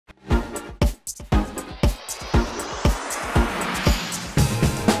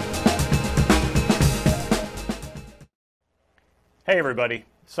Hey everybody,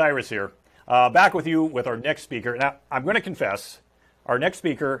 Cyrus here. Back with you with our next speaker. Now, I'm going to confess, our next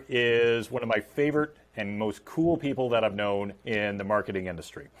speaker is one of my favorite and most cool people that I've known in the marketing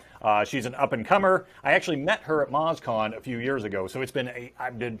industry. She's an up-and-comer. I actually met her at MozCon a few years ago, so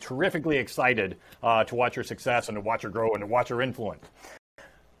I've been terrifically excited to watch her success and to watch her grow and to watch her influence.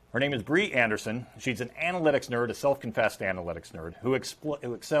 Her name is Brie Anderson. She's an analytics nerd, a self-confessed analytics nerd, who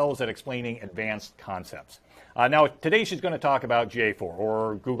excels at explaining advanced concepts. Now, today she's going to talk about GA4,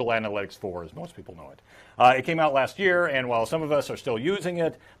 or Google Analytics 4, as most people know it. It came out last year, and while some of us are still using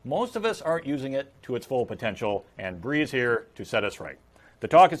it, most of us aren't using it to its full potential, and Brie is here to set us right. The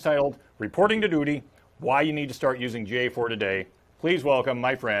talk is titled, Reporting to Duty, Why You Need to Start Using GA4 Today. Please welcome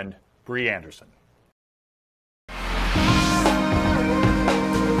my friend, Brie Anderson.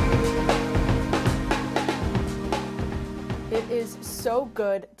 It is so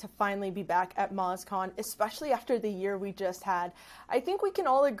good to finally be back at MozCon, especially after the year we just had. I think we can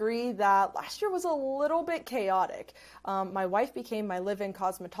all agree that last year was a little bit chaotic. My wife became my live-in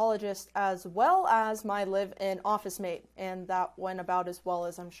cosmetologist as well as my live-in office mate, and that went about as well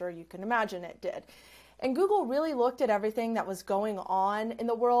as I'm sure you can imagine it did. And Google really looked at everything that was going on in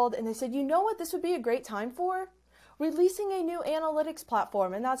the world and they said, you know what this would be a great time for? Releasing a new analytics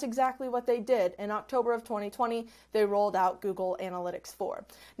platform, and that's exactly what they did. In October of 2020, they rolled out Google Analytics 4.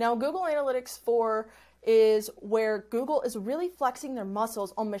 Now, Google Analytics 4 is where Google is really flexing their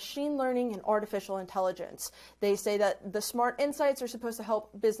muscles on machine learning and artificial intelligence. They say that the smart insights are supposed to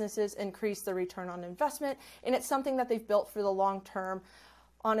help businesses increase their return on investment, and it's something that they've built for the long term.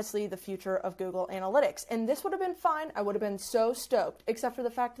 Honestly, the future of Google Analytics. And this would have been fine. I would have been so stoked, except for the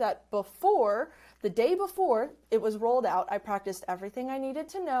fact that the day before it was rolled out, I practiced everything I needed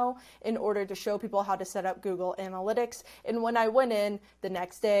to know in order to show people how to set up Google Analytics. And when I went in the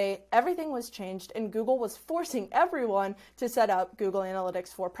next day, everything was changed and Google was forcing everyone to set up Google Analytics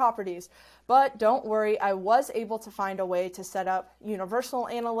 4 properties. But don't worry, I was able to find a way to set up universal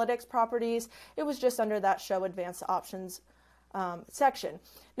analytics properties. It was just under that Show Advanced Options section.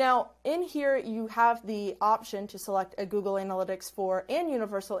 Now, in here, you have the option to select a Google Analytics 4 and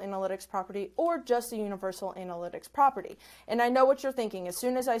Universal Analytics property, or just a Universal Analytics property. And I know what you're thinking. As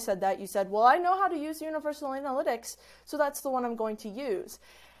soon as I said that, you said, well, I know how to use Universal Analytics, so that's the one I'm going to use.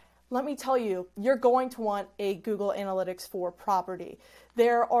 Let me tell you, you're going to want a Google Analytics 4 property.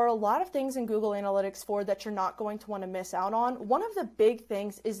 There are a lot of things in Google Analytics 4 that you're not going to want to miss out on. One of the big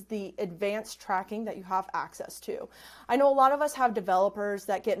things is the advanced tracking that you have access to. I know a lot of us have developers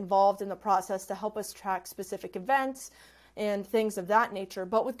that get involved in the process to help us track specific events and things of that nature.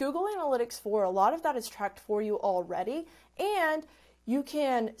 But with Google Analytics 4, a lot of that is tracked for you already, and you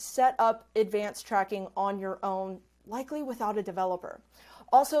can set up advanced tracking on your own, likely without a developer.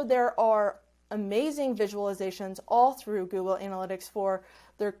 Also, there are amazing visualizations all through Google Analytics 4.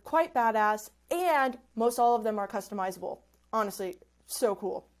 They're quite badass, and most all of them are customizable. Honestly, so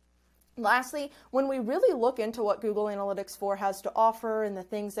cool. Lastly, when we really look into what Google Analytics 4 has to offer and the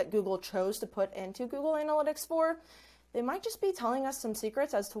things that Google chose to put into Google Analytics 4, they might just be telling us some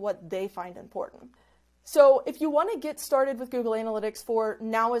secrets as to what they find important. So if you want to get started with Google Analytics 4,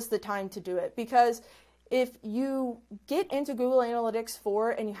 now is the time to do it, because if you get into Google Analytics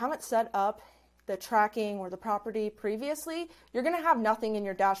 4 and you haven't set up the tracking or the property previously, you're going to have nothing in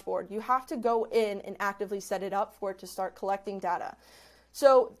your dashboard. You have to go in and actively set it up for it to start collecting data.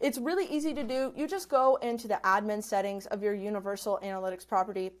 So it's really easy to do. You just go into the admin settings of your Universal Analytics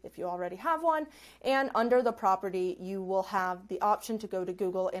property, if you already have one, and under the property, you will have the option to go to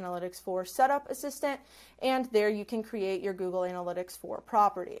Google Analytics 4 Setup Assistant, and there you can create your Google Analytics 4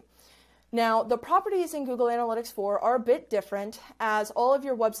 property. Now, the properties in Google Analytics 4 are a bit different, as all of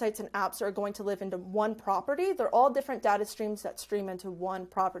your websites and apps are going to live into one property. They're all different data streams that stream into one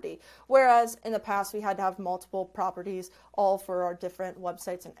property, whereas in the past we had to have multiple properties all for our different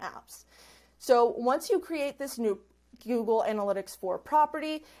websites and apps. So once you create this new Google Analytics 4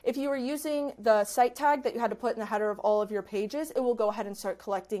 property, if you were using the site tag that you had to put in the header of all of your pages, it will go ahead and start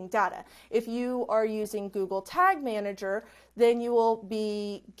collecting data. If you are using Google Tag Manager, then you will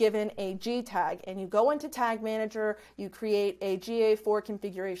be given a G tag, and you go into Tag Manager, you create a GA4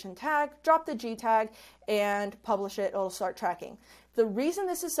 configuration tag, drop the G tag, and publish it. It'll start tracking. The reason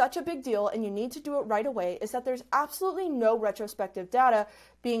this is such a big deal, and you need to do it right away, is that there's absolutely no retrospective data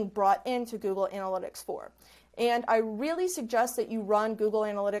being brought into Google Analytics 4. And I really suggest that you run Google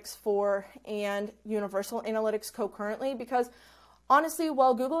Analytics 4 and Universal Analytics concurrently, because honestly,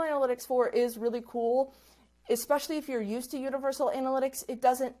 while Google Analytics 4 is really cool, especially if you're used to Universal Analytics, it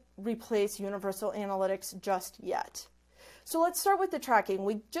doesn't replace Universal Analytics just yet. So let's start with the tracking.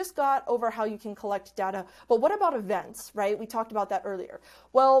 We just got over how you can collect data, but what about events, right? We talked about that earlier.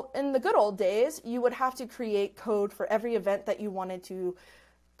 Well, in the good old days, you would have to create code for every event that you wanted to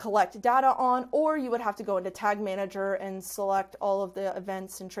collect data on, or you would have to go into Tag Manager and select all of the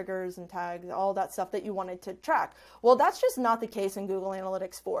events and triggers and tags, all that stuff that you wanted to track. Well, that's just not the case in Google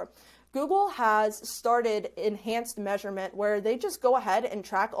Analytics 4. Google has started enhanced measurement where they just go ahead and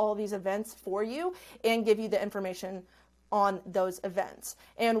track all of these events for you and give you the information on those events.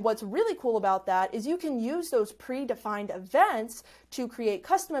 And what's really cool about that is you can use those predefined events to create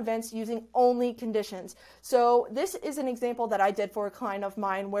custom events using only conditions. So this is an example that I did for a client of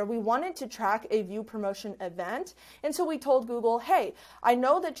mine where we wanted to track a view promotion event. And so we told Google, hey, I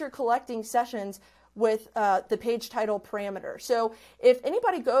know that you're collecting sessions with the page title parameter. So if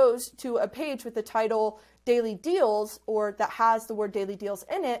anybody goes to a page with the title daily deals or that has the word daily deals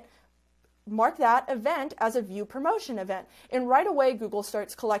in it, mark that event as a view promotion event. And right away, Google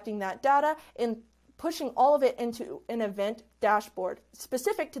starts collecting that data and pushing all of it into an event dashboard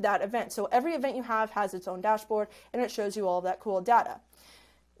specific to that event. So every event you have has its own dashboard and it shows you all of that cool data.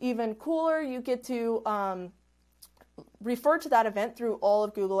 Even cooler, you get to refer to that event through all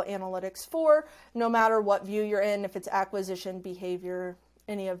of Google Analytics 4, no matter what view you're in, if it's acquisition, behavior,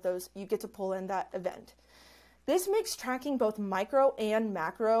 any of those, you get to pull in that event. This makes tracking both micro and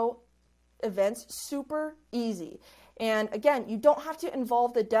macro events super easy. And again, you don't have to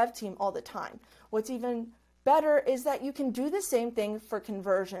involve the dev team all the time. What's even better is that you can do the same thing for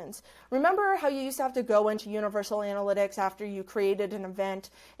conversions. Remember how you used to have to go into Universal Analytics after you created an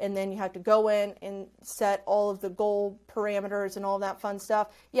event, and then you had to go in and set all of the goal parameters and all that fun stuff?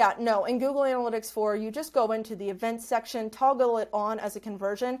 Yeah, no, in Google Analytics 4, you just go into the events section, toggle it on as a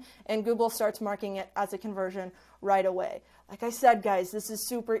conversion, and Google starts marking it as a conversion right away. Like I said, guys, this is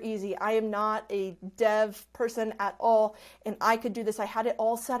super easy. I am not a dev person at all, and I could do this. I had it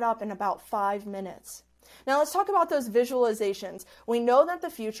all set up in about 5 minutes. Now let's talk about those visualizations. We know that the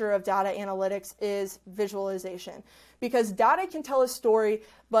future of data analytics is visualization because data can tell a story,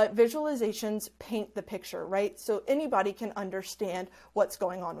 but visualizations paint the picture, right? So anybody can understand what's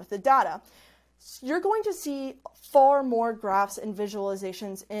going on with the data. You're going to see far more graphs and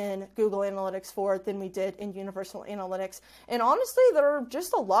visualizations in Google Analytics 4 than we did in Universal Analytics. And honestly, they're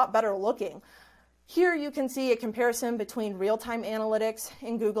just a lot better looking. Here you can see a comparison between real-time analytics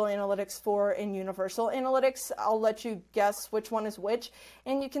in Google Analytics 4 and Universal Analytics. I'll let you guess which one is which,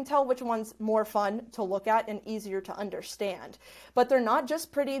 and you can tell which one's more fun to look at and easier to understand. But they're not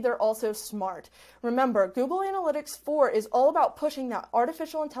just pretty, they're also smart. Remember, Google Analytics 4 is all about pushing that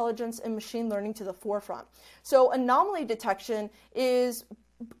artificial intelligence and machine learning to the forefront. So anomaly detection is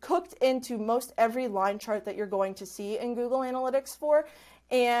cooked into most every line chart that you're going to see in Google Analytics 4,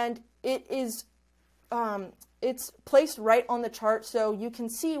 and it's placed right on the chart so you can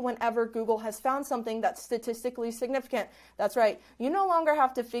see whenever Google has found something that's statistically significant. That's right. You no longer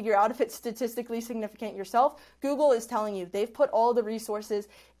have to figure out if it's statistically significant yourself. Google is telling you. They've put all the resources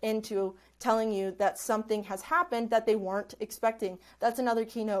into telling you that something has happened that they weren't expecting. That's another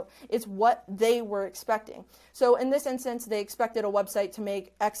keynote. It's what they were expecting. So in this instance, they expected a website to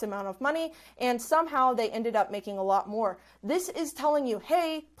make X amount of money, and somehow they ended up making a lot more. This is telling you,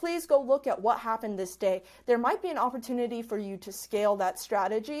 hey, please go look at what happened this day. There might be an opportunity for you to scale that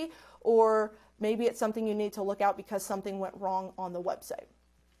strategy, or maybe it's something you need to look out because something went wrong on the website.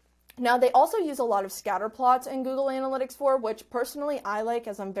 Now, they also use a lot of scatter plots in Google Analytics 4, which personally I like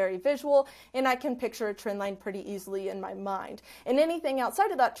as I'm very visual and I can picture a trend line pretty easily in my mind. And anything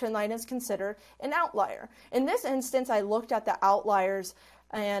outside of that trend line is considered an outlier. In this instance, I looked at the outliers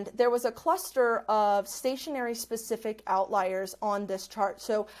and there was a cluster of stationary specific outliers on this chart.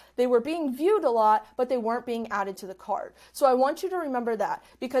 So they were being viewed a lot, but they weren't being added to the card. So I want you to remember that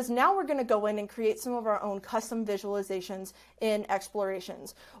because now we're going to go in and create some of our own custom visualizations in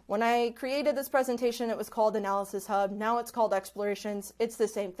Explorations. When I created this presentation, it was called Analysis Hub. Now it's called Explorations. It's the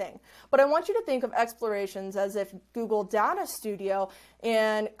same thing. But I want you to think of Explorations as if Google Data Studio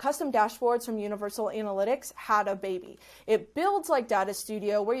and custom dashboards from Universal Analytics had a baby. It builds like Data Studio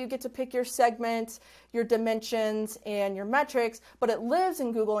where you get to pick your segments, your dimensions, and your metrics, but it lives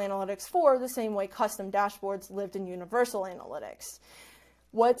in Google Analytics 4 the same way custom dashboards lived in Universal Analytics.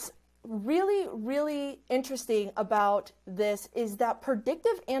 What's really, really interesting about this is that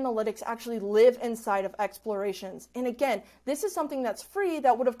predictive analytics actually live inside of Explorations. And again, this is something that's free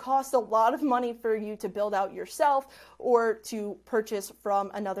that would have cost a lot of money for you to build out yourself or to purchase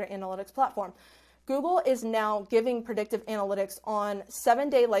from another analytics platform. Google is now giving predictive analytics on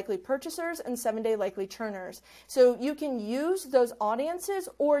 7-day likely purchasers and 7-day likely churners. So you can use those audiences,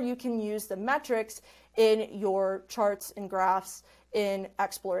 or you can use the metrics in your charts and graphs in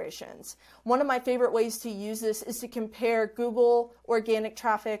explorations. One of my favorite ways to use this is to compare Google organic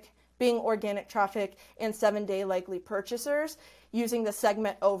traffic, Bing organic traffic, and 7-day likely purchasers using the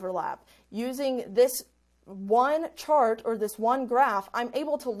segment overlap. Using this one chart or this one graph, I'm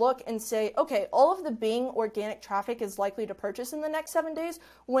able to look and say, okay, all of the Bing organic traffic is likely to purchase in the next 7 days,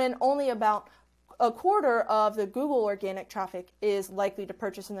 when only about a quarter of the Google organic traffic is likely to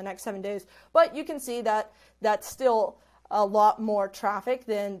purchase in the next 7 days. But you can see that that's still a lot more traffic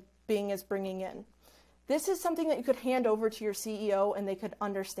than Bing is bringing in. This is something that you could hand over to your CEO and they could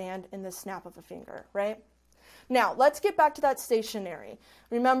understand in the snap of a finger, right? Now, let's get back to that stationery.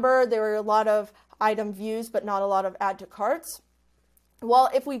 Remember, there were a lot of item views, but not a lot of add to carts. Well,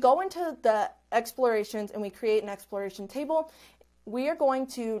 if we go into the explorations and we create an exploration table, we are going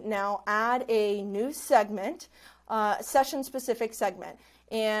to now add a new segment, session-specific segment.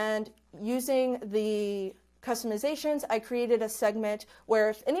 And using the customizations, I created a segment where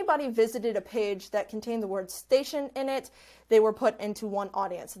if anybody visited a page that contained the word station in it, they were put into one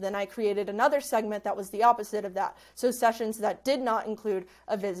audience. Then I created another segment that was the opposite of that. So sessions that did not include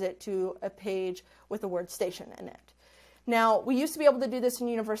a visit to a page with the word station in it. Now, we used to be able to do this in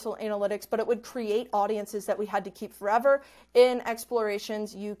Universal Analytics, but it would create audiences that we had to keep forever. In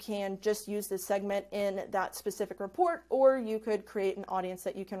explorations, you can just use this segment in that specific report, or you could create an audience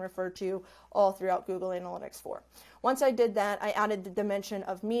that you can refer to all throughout Google Analytics 4. Once I did that, I added the dimension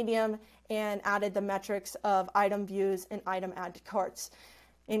of medium and added the metrics of item views and item add to carts,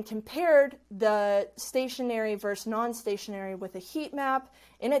 and compared the stationary versus non-stationary with a heat map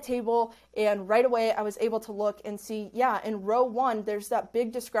in a table, and right away I was able to look and see, yeah, in row 1 there's that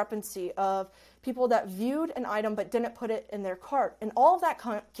big discrepancy of people that viewed an item but didn't put it in their cart, and all of that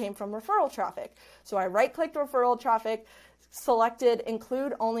came from referral traffic. So I right-clicked referral traffic, selected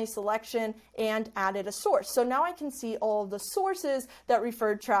include only selection, and added a source. So now I can see all of the sources that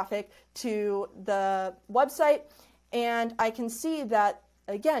referred traffic to the website, and I can see that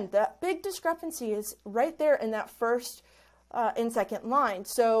again, that big discrepancy is right there in that first and second line.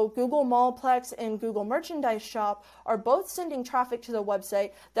 So Google Mallplex and Google Merchandise Shop are both sending traffic to the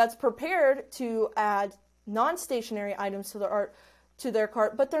website that's prepared to add non-stationary items to their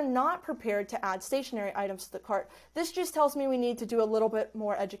cart, but they're not prepared to add stationary items to the cart. This just tells me we need to do a little bit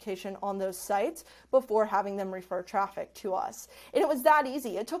more education on those sites before having them refer traffic to us. And it was that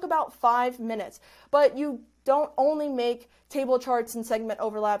easy. It took about 5 minutes, but you don't only make table charts and segment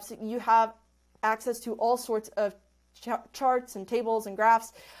overlaps. You have access to all sorts of charts and tables and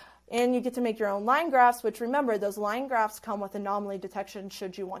graphs, and you get to make your own line graphs, which remember, those line graphs come with anomaly detection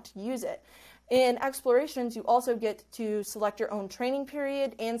should you want to use it. In explorations, you also get to select your own training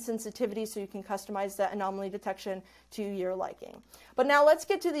period and sensitivity so you can customize that anomaly detection to your liking. But now let's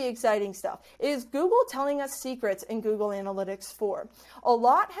get to the exciting stuff. Is Google telling us secrets in Google Analytics 4? A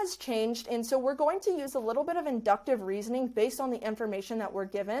lot has changed, and so we're going to use a little bit of inductive reasoning based on the information that we're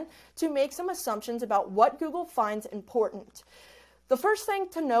given to make some assumptions about what Google finds important. The first thing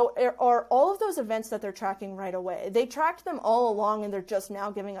to note are all of those events that they're tracking right away. They tracked them all along and they're just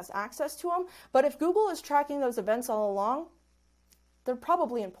now giving us access to them. But if Google is tracking those events all along, they're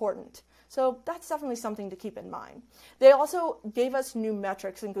probably important. So that's definitely something to keep in mind. They also gave us new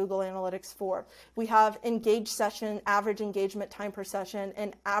metrics in Google Analytics 4. We have engaged session, average engagement time per session,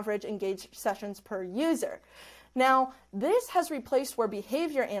 and average engaged sessions per user. Now, this has replaced where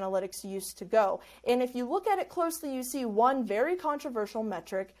behavior analytics used to go. And if you look at it closely, you see one very controversial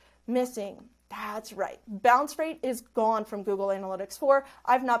metric missing. That's right. Bounce rate is gone from Google Analytics 4.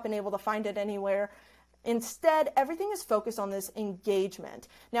 I've not been able to find it anywhere. Instead, everything is focused on this engagement.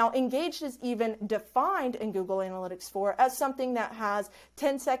 Now, engaged is even defined in Google Analytics 4 as something that has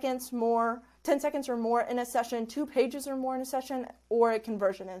 10 seconds or more in a session, 2 pages or more in a session, or a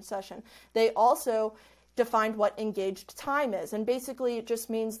conversion in a session. They also defined what engaged time is, and basically it just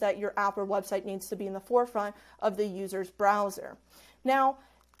means that your app or website needs to be in the forefront of the user's browser. Now,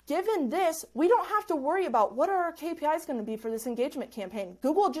 given this, we don't have to worry about what are our KPIs going to be for this engagement campaign.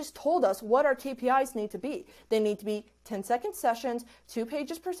 Google just told us what our KPIs need to be. They need to be 10-second sessions, 2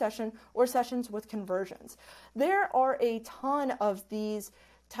 pages per session, or sessions with conversions. There are a ton of these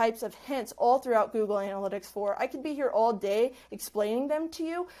types of hints all throughout Google Analytics 4. I could be here all day explaining them to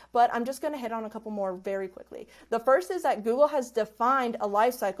you, but I'm just going to hit on a couple more very quickly. The first is that Google has defined a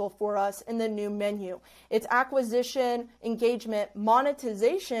life cycle for us in the new menu. It's acquisition, engagement,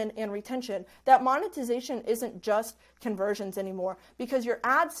 monetization, and retention. That monetization isn't just conversions anymore because your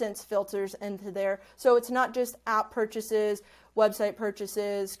AdSense filters into there, so it's not just app purchases, website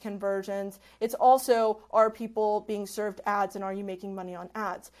purchases, conversions. It's also, are people being served ads and are you making money on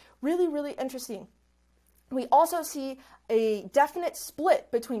ads? Really, really interesting. We also see a definite split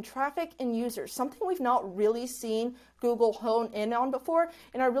between traffic and users, something we've not really seen Google hone in on before,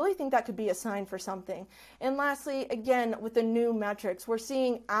 and I really think that could be a sign for something. And lastly, again, with the new metrics, we're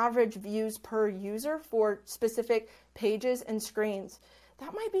seeing average views per user for specific pages and screens.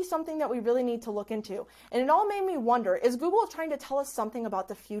 That might be something that we really need to look into. And it all made me wonder, is Google trying to tell us something about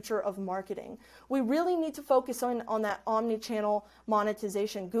the future of marketing? We really need to focus on that omni-channel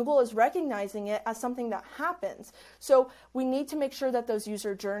monetization. Google is recognizing it as something that happens. So we need to make sure that those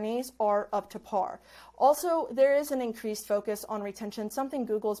user journeys are up to par. Also, there is an increased focus on retention, something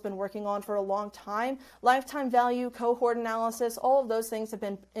Google's been working on for a long time. Lifetime value, cohort analysis, all of those things have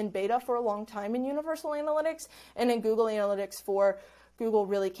been in beta for a long time in Universal Analytics, and in Google Analytics 4, Google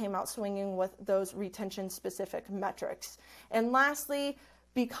really came out swinging with those retention-specific metrics. And lastly,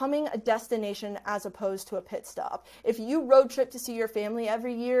 becoming a destination as opposed to a pit stop. If you road trip to see your family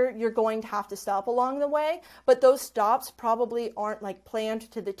every year, you're going to have to stop along the way, but those stops probably aren't like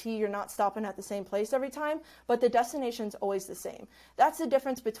planned to the T. You're not stopping at the same place every time, but the destination's always the same. That's the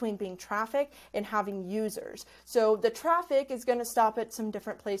difference between being traffic and having users. So the traffic is going to stop at some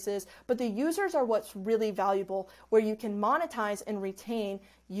different places, but the users are what's really valuable, where you can monetize and retain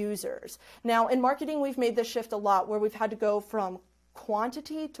users. Now, in marketing, we've made this shift a lot, where we've had to go from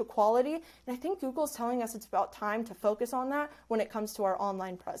quantity to quality, and I think Google's telling us it's about time to focus on that when it comes to our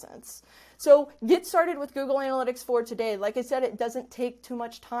online presence. So get started with Google Analytics 4 today. Like I said, it doesn't take too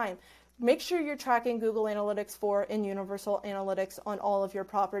much time. Make sure you're tracking Google Analytics 4 in Universal Analytics on all of your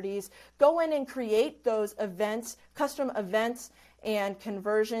properties. Go in and create those events, custom events and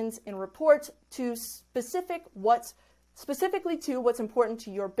conversions and reports to specifically to what's important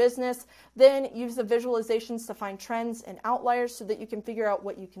to your business. Then use the visualizations to find trends and outliers so that you can figure out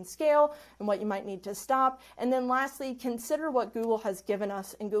what you can scale and what you might need to stop. And then lastly, consider what Google has given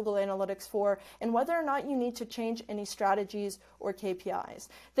us in Google Analytics 4 and whether or not you need to change any strategies or KPIs.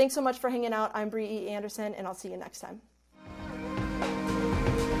 Thanks so much for hanging out. I'm Brie E Anderson, and I'll see you next time.